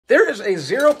is a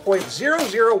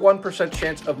 0.001%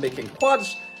 chance of making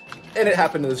quads, and it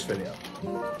happened in this video.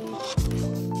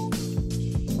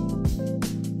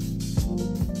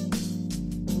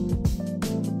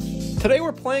 Today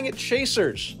we're playing at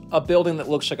Chasers, a building that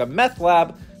looks like a meth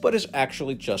lab, but is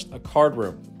actually just a card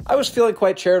room. I was feeling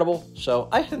quite charitable, so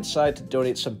I decided to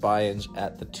donate some buy-ins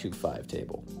at the 2-5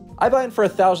 table. I buy in for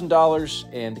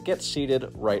 $1,000 and get seated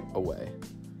right away.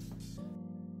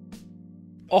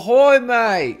 Ahoy,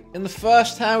 mate! In the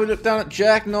first time we looked down at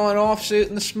Jack 9 offsuit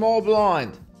in the small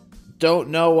blind. Don't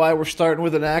know why we're starting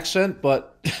with an accent,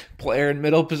 but player in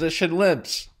middle position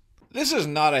limps. This is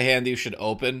not a hand you should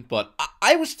open, but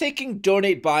I was taking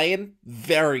donate buy-in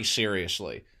very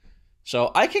seriously.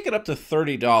 So I kick it up to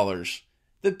 $30.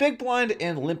 The big blind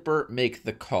and limper make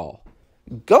the call.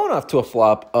 Going off to a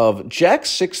flop of Jack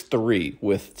 6-3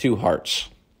 with 2 hearts.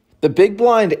 The big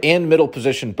blind and middle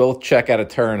position both check out a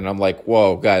turn, and I'm like,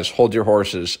 whoa, guys, hold your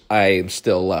horses. I am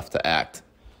still left to act.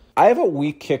 I have a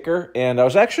weak kicker, and I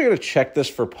was actually going to check this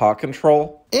for pot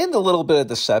control and a little bit of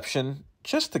deception,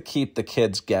 just to keep the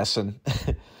kids guessing.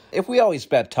 If we always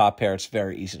bet top pair, it's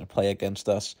very easy to play against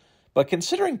us. But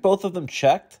considering both of them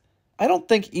checked, I don't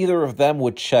think either of them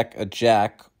would check a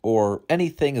jack or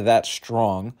anything that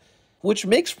strong, which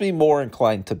makes me more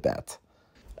inclined to bet.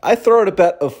 I throw out a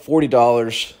bet of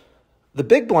 $40. The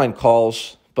big blind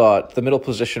calls, but the middle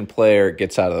position player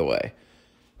gets out of the way.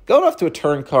 Going off to a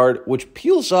turn card, which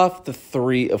peels off the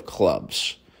 3 of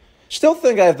clubs. Still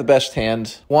think I have the best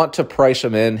hand. Want to price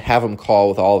him in, have him call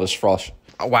with all of his flush.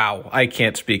 Wow, I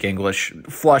can't speak English.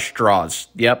 Flush draws.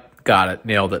 Yep, got it.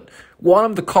 Nailed it. Want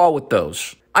him to call with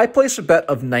those. I place a bet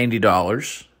of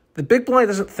 $90. The big blind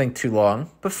doesn't think too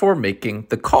long before making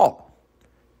the call.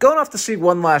 Going off to see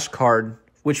one last card,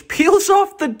 which peels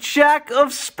off the Jack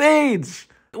of Spades.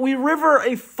 We river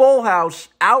a full house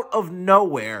out of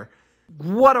nowhere.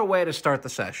 What a way to start the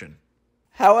session.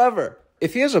 However,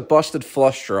 if he has a busted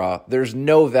flush draw, there's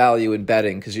no value in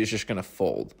betting because he's just going to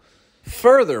fold.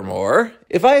 Furthermore,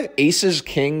 if I have aces,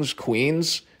 kings,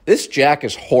 queens, this Jack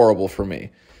is horrible for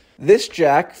me. This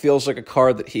Jack feels like a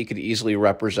card that he could easily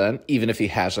represent, even if he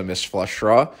has a missed flush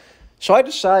draw. So I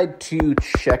decide to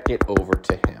check it over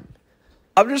to him.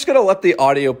 I'm just going to let the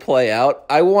audio play out.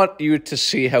 I want you to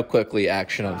see how quickly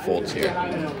action unfolds here.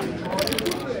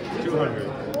 200.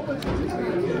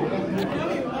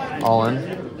 All in?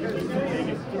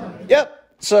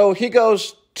 Yep. So he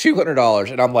goes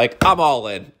 $200, and I'm like, I'm all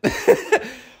in.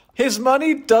 His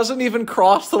money doesn't even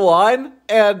cross the line,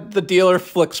 and the dealer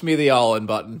flicks me the all-in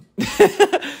button.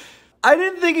 I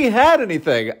didn't think he had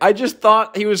anything. I just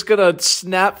thought he was going to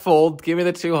snap fold, give me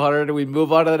the 200, and we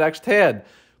move on to the next hand.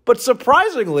 But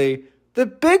surprisingly, the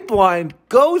big blind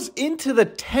goes into the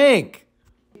tank.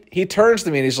 He turns to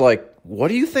me and he's like, what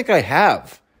do you think I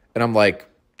have? And I'm like,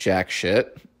 jack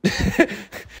shit.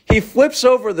 He flips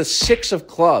over the 6 of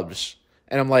clubs.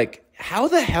 And I'm like, how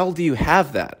the hell do you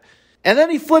have that? And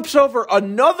then he flips over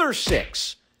another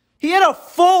 6. He had a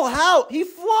full house. He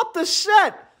flopped the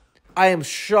set. I am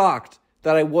shocked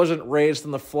that I wasn't raised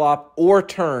on the flop or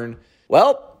turn.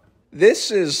 Well,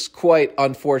 this is quite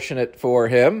unfortunate for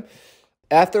him.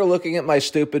 After looking at my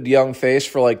stupid young face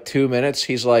for like 2 minutes,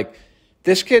 he's like,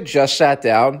 this kid just sat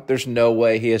down. There's no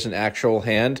way he has an actual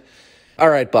hand. All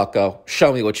right, bucko,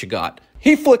 show me what you got.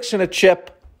 He flicks in a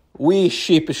chip. We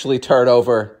sheepishly turn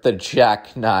over the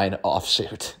Jack 9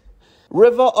 offsuit.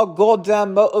 River a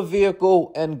goddamn motor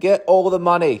vehicle and get all the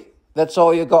money. That's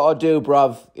all you gotta do,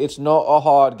 bruv. It's not a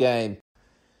hard game.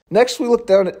 Next, we look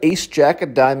down at Ace Jack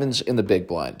of Diamonds in the big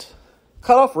blind.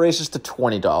 Cutoff raises to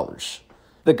 $20.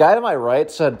 The guy to my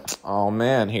right said, oh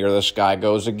man, here this guy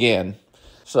goes again.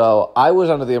 So I was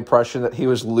under the impression that he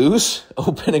was loose,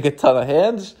 opening a ton of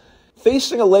hands.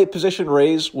 Facing a late position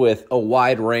raise with a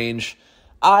wide range,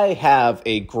 I have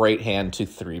a great hand to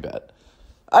 3-bet.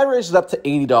 I raise it up to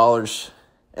 $80,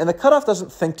 and the cutoff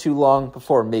doesn't think too long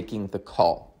before making the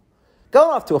call.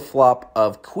 Going off to a flop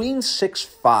of Queen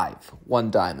 6-5, 1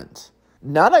 diamond.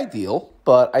 Not ideal,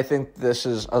 but I think this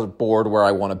is a board where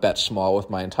I want to bet small with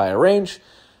my entire range.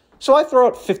 So I throw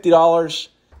out $50,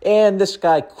 and this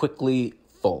guy quickly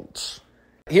folds.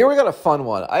 Here we got a fun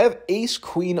one. I have Ace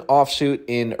Queen offsuit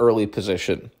in early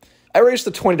position. I raise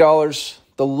the $20.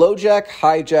 The low jack,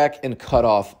 high jack, and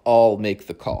cutoff all make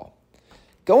the call.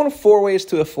 Going 4 ways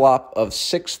to a flop of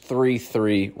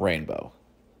 6-3-3 rainbow.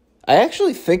 I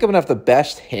actually think I'm going to have the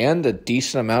best hand a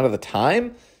decent amount of the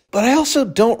time, but I also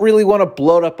don't really want to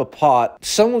bloat up a pot.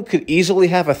 Someone could easily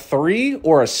have a 3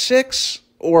 or a 6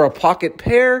 or a pocket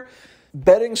pair.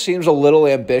 Betting seems a little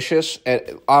ambitious, and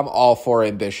I'm all for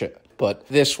ambition, but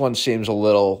this one seems a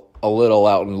little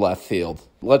out in left field.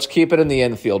 Let's keep it in the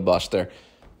infield, Buster.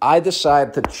 I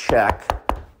decide to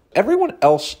check. Everyone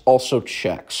else also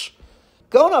checks.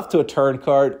 Going off to a turn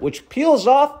card, which peels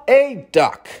off a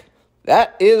duck.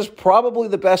 That is probably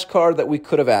the best card that we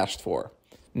could have asked for.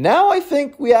 Now I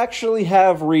think we actually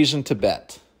have reason to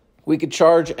bet. We could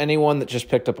charge anyone that just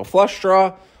picked up a flush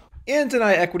draw and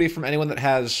deny equity from anyone that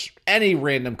has any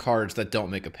random cards that don't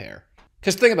make a pair.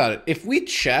 Because think about it. If we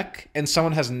check and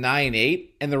someone has 9-8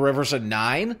 and the river's a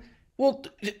 9, well,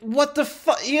 what the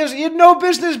fuck? He had no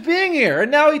business being here,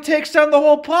 and now he takes down the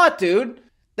whole pot, dude.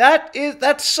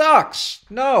 That sucks.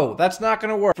 No, that's not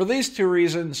going to work. For these two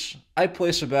reasons, I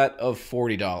place a bet of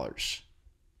 $40.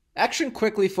 Action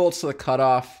quickly folds to the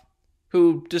cutoff,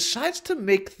 who decides to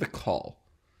make the call.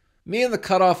 Me and the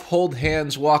cutoff hold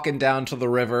hands walking down to the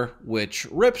river, which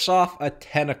rips off a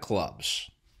 10 of clubs.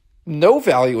 No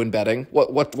value in betting.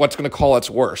 What's going to call it's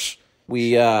worse?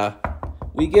 We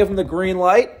give him the green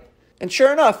light, and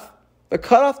sure enough, the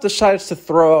cutoff decides to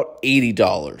throw out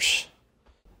 $80.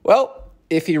 Well,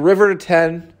 if he rivered a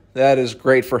 10, that is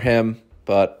great for him,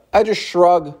 but I just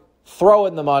shrug, throw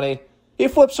in the money. He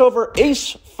flips over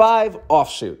ace-5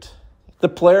 offsuit. The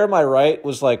player on my right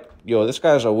was like, yo, this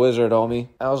guy's a wizard, homie.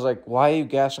 I was like, why are you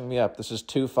gassing me up? This is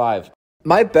 2-5.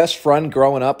 My best friend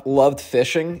growing up loved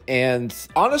fishing, and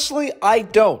honestly, I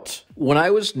don't. When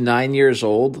I was 9 years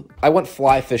old, I went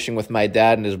fly fishing with my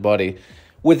dad and his buddy.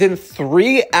 Within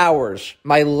 3 hours,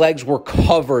 my legs were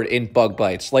covered in bug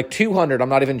bites. Like 200, I'm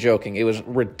not even joking. It was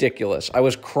ridiculous. I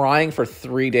was crying for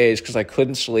 3 days because I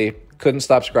couldn't sleep, couldn't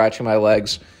stop scratching my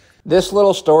legs. This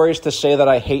little story is to say that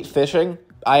I hate fishing.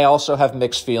 I also have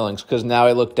mixed feelings because now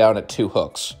I look down at 2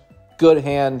 hooks. Good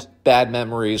hand, bad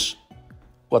memories.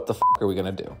 What the f*** are we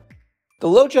going to do? The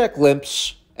low jack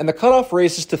limps, and the cutoff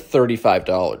raises to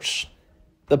 $35.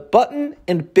 The button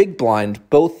and big blind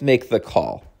both make the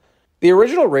call. The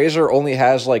original raiser only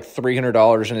has like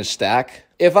 $300 in his stack.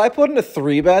 If I put in a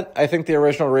 3-bet, I think the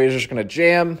original raiser's going to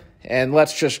jam, and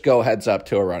let's just go heads up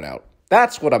to a run out.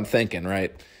 That's what I'm thinking,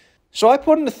 right? So I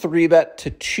put in a 3-bet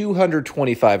to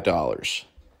 $225.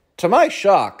 To my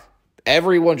shock,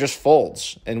 everyone just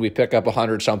folds, and we pick up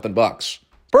 100-something bucks.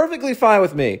 Perfectly fine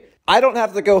with me. I don't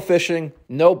have to go fishing,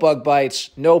 no bug bites,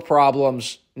 no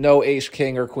problems, no ace,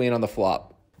 king, or queen on the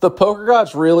flop. The poker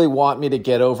gods really want me to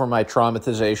get over my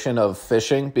traumatization of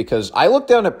fishing because I look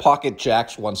down at pocket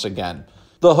jacks once again.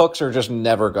 The hooks are just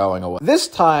never going away. This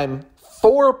time,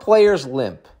 4 players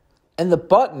limp, and the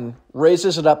button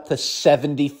raises it up to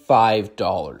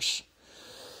 $75.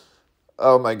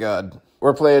 Oh my god.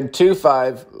 We're playing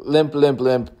 2-5, limp,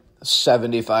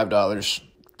 $75.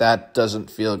 That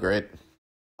doesn't feel great.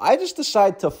 I just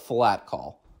decide to flat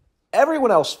call.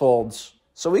 Everyone else folds.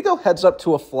 So we go heads up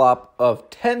to a flop of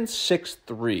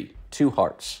 10-6-3, 2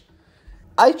 hearts.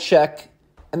 I check,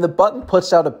 and the button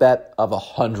puts out a bet of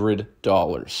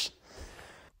 $100.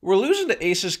 We're losing to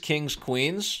aces, kings,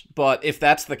 queens, but if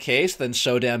that's the case, then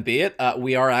so damn be it.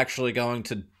 We are actually going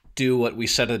to do what we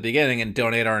said at the beginning and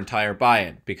donate our entire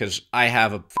buy-in, because I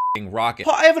have a f***ing rocket.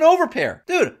 I have an overpair.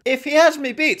 Dude, if he has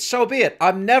me beat, so be it.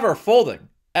 I'm never folding.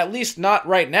 At least not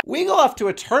right now. We go off to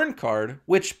a turn card,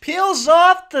 which peels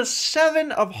off the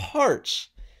 7 of hearts.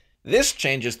 This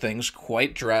changes things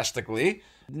quite drastically.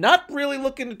 Not really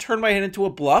looking to turn my hand into a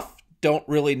bluff. Don't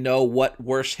really know what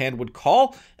worse hand would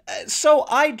call. So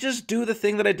I just do the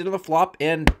thing that I did on the flop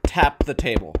and tap the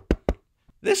table.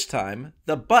 This time,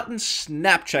 the button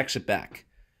snap checks it back.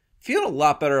 Feel a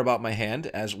lot better about my hand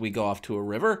as we go off to a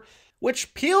river,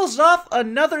 which peels off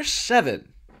another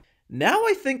 7. Now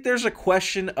I think there's a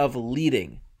question of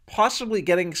leading, possibly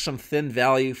getting some thin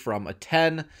value from a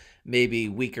 10, maybe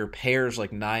weaker pairs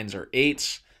like 9s or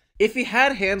 8s. If he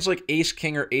had hands like ace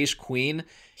king or ace queen,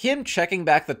 him checking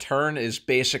back the turn is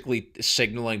basically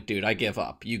signaling, dude, I give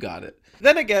up, you got it.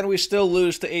 Then again, we still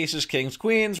lose to aces, kings,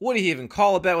 queens. Would he even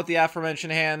call a bet with the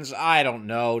aforementioned hands? I don't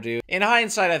know, dude. In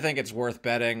hindsight, I think it's worth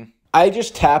betting. I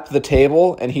just tap the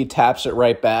table and he taps it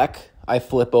right back. I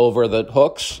flip over the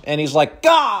hooks, and he's like,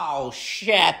 oh,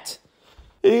 shit.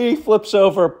 He flips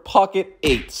over pocket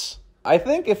 8s. I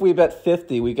think if we bet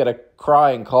 50, we get a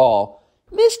crying call.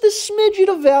 Missed a smidget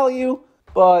of value,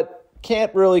 but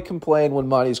can't really complain when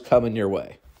money's coming your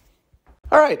way.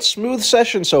 All right, smooth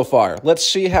session so far. Let's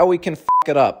see how we can f***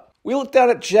 it up. We look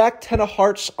down at Jack 10 of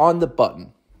hearts on the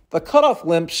button. The cutoff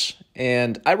limps,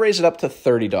 and I raise it up to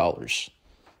 $30.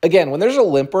 Again, when there's a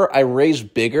limper, I raise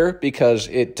bigger because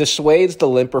it dissuades the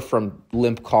limper from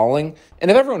limp calling. And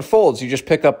if everyone folds, you just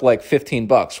pick up like 15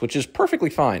 bucks, which is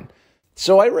perfectly fine.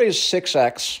 So I raise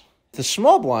 6x. The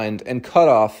small blind and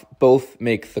cutoff both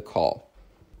make the call.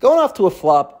 Going off to a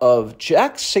flop of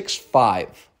Jack 6-5,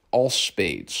 all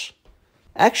spades.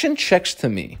 Action checks to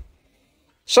me.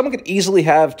 Someone could easily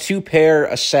have 2 pair,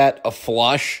 a set, a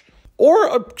flush,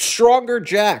 or a stronger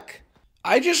jack.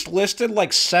 I just listed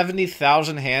like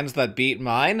 70,000 hands that beat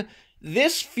mine.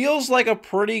 This feels like a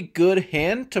pretty good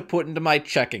hand to put into my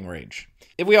checking range.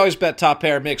 If we always bet top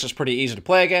pair, it makes us pretty easy to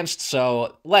play against,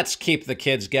 so let's keep the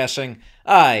kids guessing.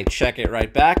 I check it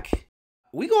right back.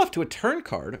 We go off to a turn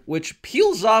card, which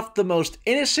peels off the most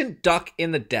innocent duck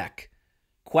in the deck.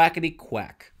 Quackity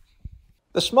quack.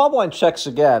 The small blind checks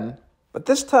again, but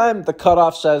this time the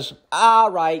cutoff says,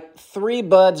 all right, 3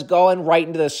 buds going right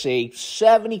into the sea,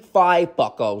 75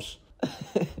 buckos.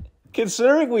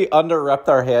 Considering we under-repped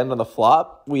our hand on the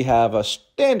flop, we have a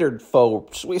standard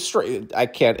I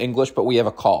can't English, but we have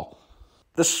a call.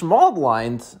 The small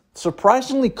blind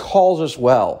surprisingly calls as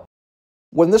well.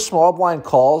 When the small blind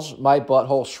calls, my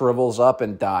butthole shrivels up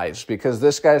and dies because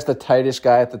this guy's the tightest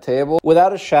guy at the table.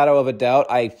 Without a shadow of a doubt,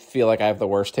 I feel like I have the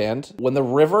worst hand. When the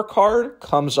river card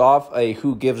comes off a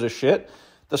who gives a shit,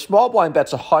 the small blind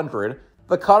bets 100.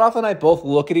 The cutoff and I both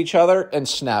look at each other and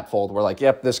snap fold. We're like,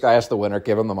 yep, this guy has the winner.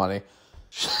 Give him the money.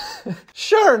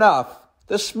 Sure enough,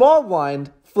 the small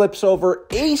blind flips over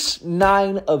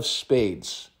ace-9 of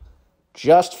spades.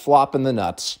 Just flopping the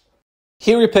nuts.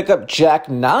 Here we pick up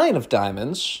jack-9 of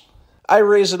diamonds. I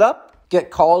raise it up, get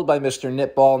called by Mr.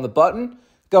 Nitball on the button,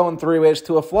 going 3 ways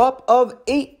to a flop of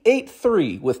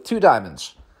 8-8-3 with 2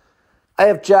 diamonds. I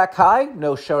have jack high,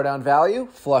 no showdown value,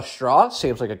 flush draw,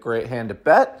 seems like a great hand to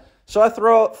bet. So I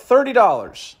throw out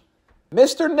 $30.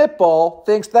 Mr. Nitball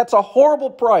thinks that's a horrible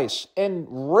price and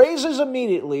raises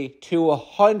immediately to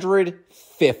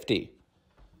 150.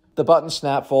 The button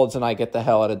snap folds and I get the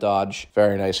hell out of Dodge.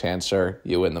 Very nice hand, sir.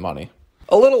 You win the money.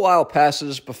 A little while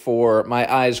passes before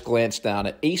my eyes glance down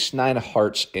at ace-9 of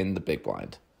hearts in the big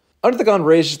blind. Under the gun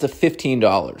raises to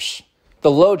 $15.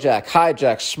 The low jack, high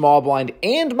jack, small blind,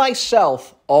 and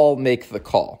myself all make the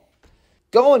call.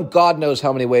 Going God knows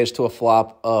how many ways to a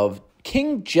flop of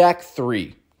King Jack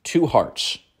 3, 2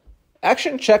 hearts.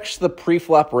 Action checks the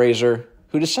pre-flop raiser,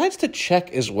 who decides to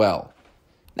check as well.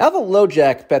 Now the low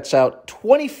jack bets out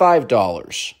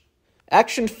 $25.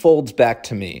 Action folds back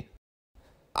to me.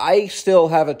 I still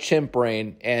have a chimp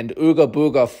brain and ooga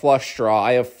booga flush draw.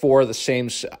 I have 4 of the same.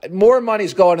 More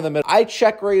money's going in the middle. I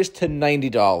check raise to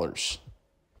 $90.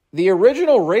 The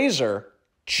original raiser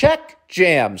check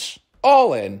jams.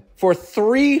 All in for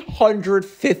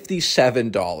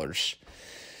 $357.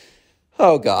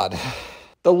 Oh, God.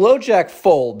 The low jack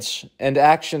folds, and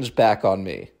action's back on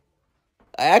me.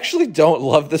 I actually don't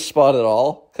love this spot at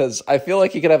all, because I feel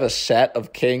like you could have a set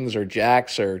of kings or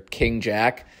jacks or king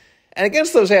jack, and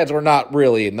against those hands, we're not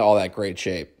really in all that great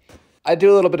shape. I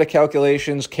do a little bit of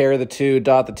calculations, carry the 2,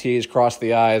 dot the T's, cross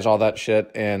the I's, all that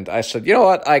shit, and I said, you know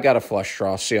what? I got a flush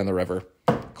draw. See you on the river.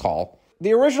 Call.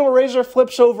 The original raiser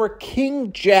flips over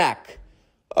King Jack.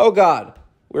 Oh, God.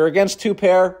 We're against 2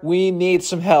 pair. We need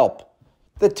some help.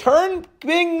 The turn,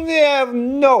 bing,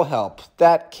 no help.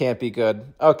 That can't be good.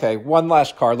 Okay, one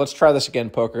last card. Let's try this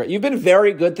again, poker. You've been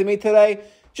very good to me today.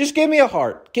 Just give me a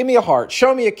heart. Give me a heart.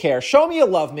 Show me you care. Show me you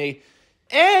love me.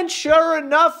 And sure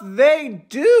enough, they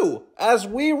do, as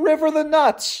we river the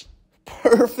nuts.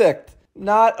 Perfect.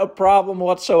 Not a problem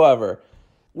whatsoever.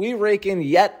 We rake in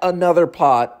yet another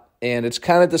pot. And it's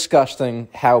kind of disgusting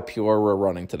how pure we're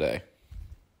running today.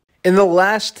 In the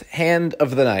last hand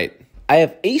of the night, I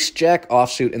have ace-jack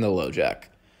offsuit in the low jack.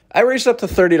 I raised up to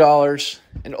 $30,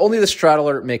 and only the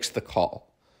straddler makes the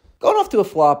call. Going off to a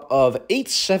flop of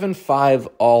 8-7-5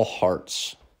 all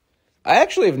hearts. I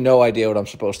actually have no idea what I'm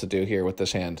supposed to do here with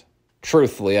this hand.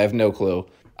 Truthfully, I have no clue.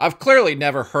 I've clearly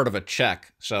never heard of a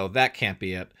check, so that can't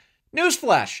be it.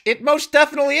 Newsflash, it most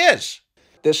definitely is.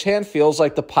 This hand feels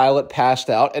like the pilot passed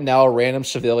out and now a random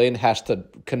civilian has to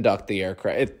conduct the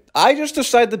aircraft. I just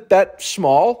decided to bet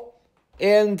small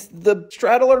and the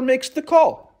straddler makes the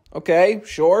call. Okay,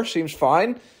 sure, seems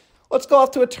fine. Let's go off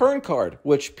to a turn card,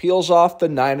 which peels off the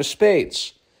 9 of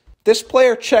spades. This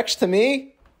player checks to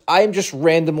me. I am just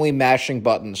randomly mashing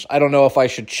buttons. I don't know if I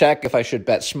should check, if I should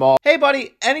bet small. Hey,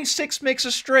 buddy, any 6 makes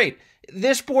a straight.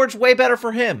 This board's way better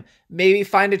for him. Maybe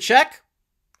find a check?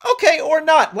 Okay, or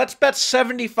not. Let's bet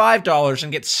 $75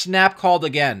 and get snap called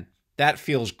again. That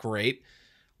feels great.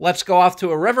 Let's go off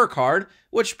to a river card,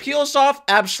 which peels off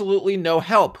absolutely no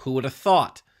help. Who would have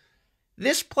thought?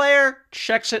 This player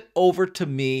checks it over to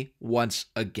me once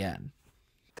again.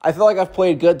 I feel like I've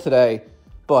played good today,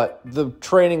 but the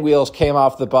training wheels came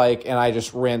off the bike and I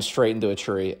just ran straight into a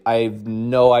tree. I have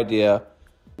no idea.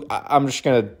 I'm just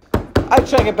going to... I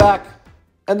check it back.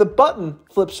 And the button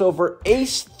flips over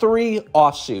ace-3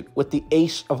 offsuit with the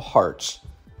ace of hearts.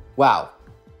 Wow.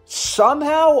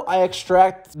 Somehow I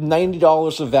extract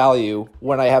 $90 of value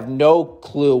when I have no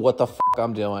clue what the fuck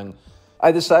I'm doing.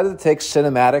 I decided to take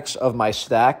cinematics of my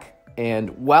stack, and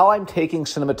while I'm taking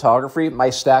cinematography, my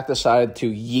stack decided to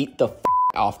yeet the fuck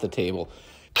off the table.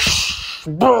 I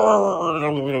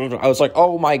was like,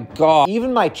 oh my God.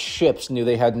 Even my chips knew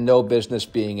they had no business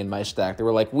being in my stack. They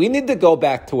were like, we need to go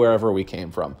back to wherever we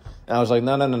came from. And I was like,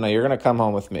 no, you're going to come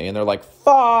home with me. And they're like,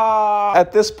 fuck.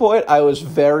 At this point, I was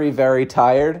very, very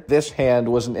tired. This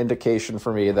hand was an indication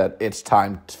for me that it's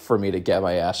time for me to get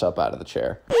my ass up out of the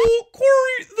chair. Oh,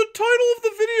 Corey, the title of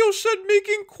the video said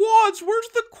making quads. Where's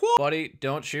the quad? Buddy,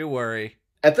 don't you worry.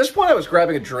 At this point, I was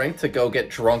grabbing a drink to go get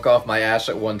drunk off my ass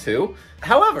at 1-2.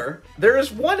 However, there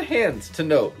is one hand to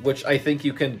note, which I think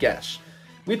you can guess.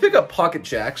 We pick up pocket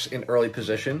jacks in early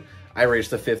position. I raise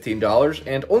the $15,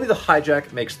 and only the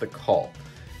hijack makes the call.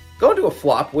 Go into a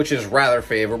flop, which is rather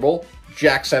favorable.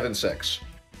 Jack 7-6.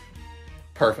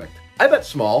 Perfect. I bet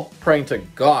small, praying to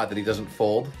God that he doesn't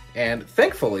fold, and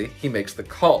thankfully, he makes the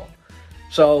call.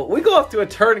 So we go off to a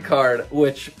turn card,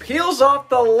 which peels off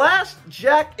the last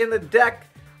jack in the deck.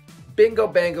 Bingo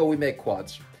bango, we make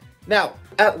quads. Now,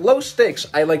 at low stakes,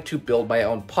 I like to build my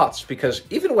own pots, because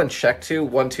even when check to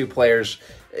 1-2 players,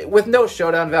 with no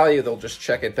showdown value, they'll just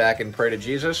check it back and pray to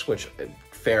Jesus, which,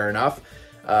 fair enough.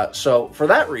 So for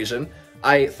that reason,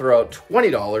 I throw out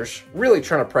 $20, really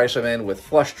trying to price them in with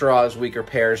flush draws, weaker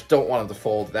pairs, don't want them to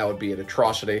fold, that would be an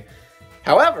atrocity.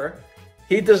 However,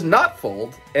 he does not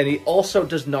fold, and he also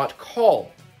does not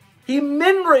call. He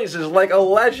min raises like a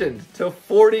legend to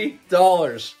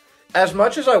 $40. As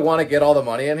much as I want to get all the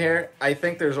money in here, I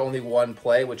think there's only one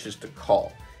play, which is to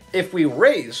call. If we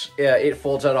raise, it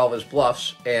folds out all of his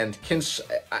bluffs, and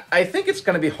I think it's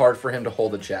going to be hard for him to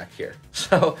hold a jack here.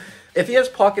 So if he has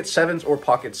pocket 7s or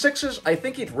pocket 6s, I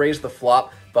think he'd raise the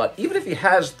flop, but even if he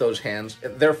has those hands,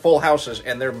 they're full houses,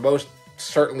 and they're most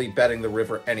certainly betting the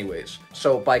river anyways.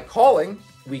 So by calling,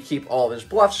 we keep all of his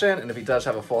bluffs in, and if he does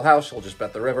have a full house, he'll just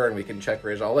bet the river, and we can check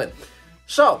raise all in.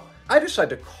 So I decide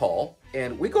to call,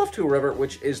 and we go off to a river,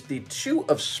 which is the 2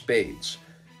 of spades.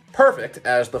 Perfect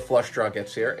as the flush draw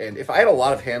gets here, and if I had a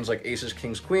lot of hands like aces,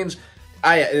 kings, queens,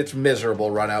 it's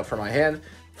miserable run out for my hand.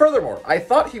 Furthermore, I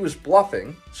thought he was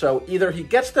bluffing, so either he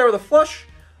gets there with a flush,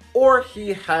 or he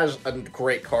has a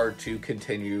great card to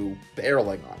continue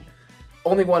barreling on.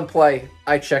 Only one play,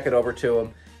 I check it over to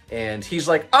him, and he's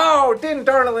like, oh, didn't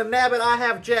darnell and nabbit, I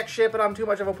have jack shit, but I'm too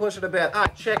much of a pussy to bet. I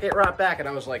check it right back, and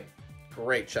I was like,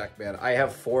 great check, man. I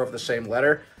have 4 of the same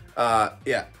letter.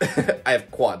 Yeah, I have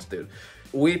quads, dude.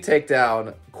 We take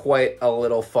down quite a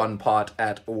little fun pot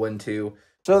at 1-2.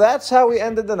 So that's how we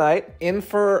ended the night. In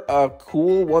for a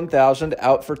cool 1,000,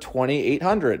 out for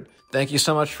 2,800. Thank you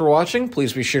so much for watching.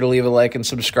 Please be sure to leave a like and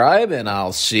subscribe, and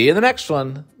I'll see you in the next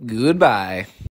one. Goodbye.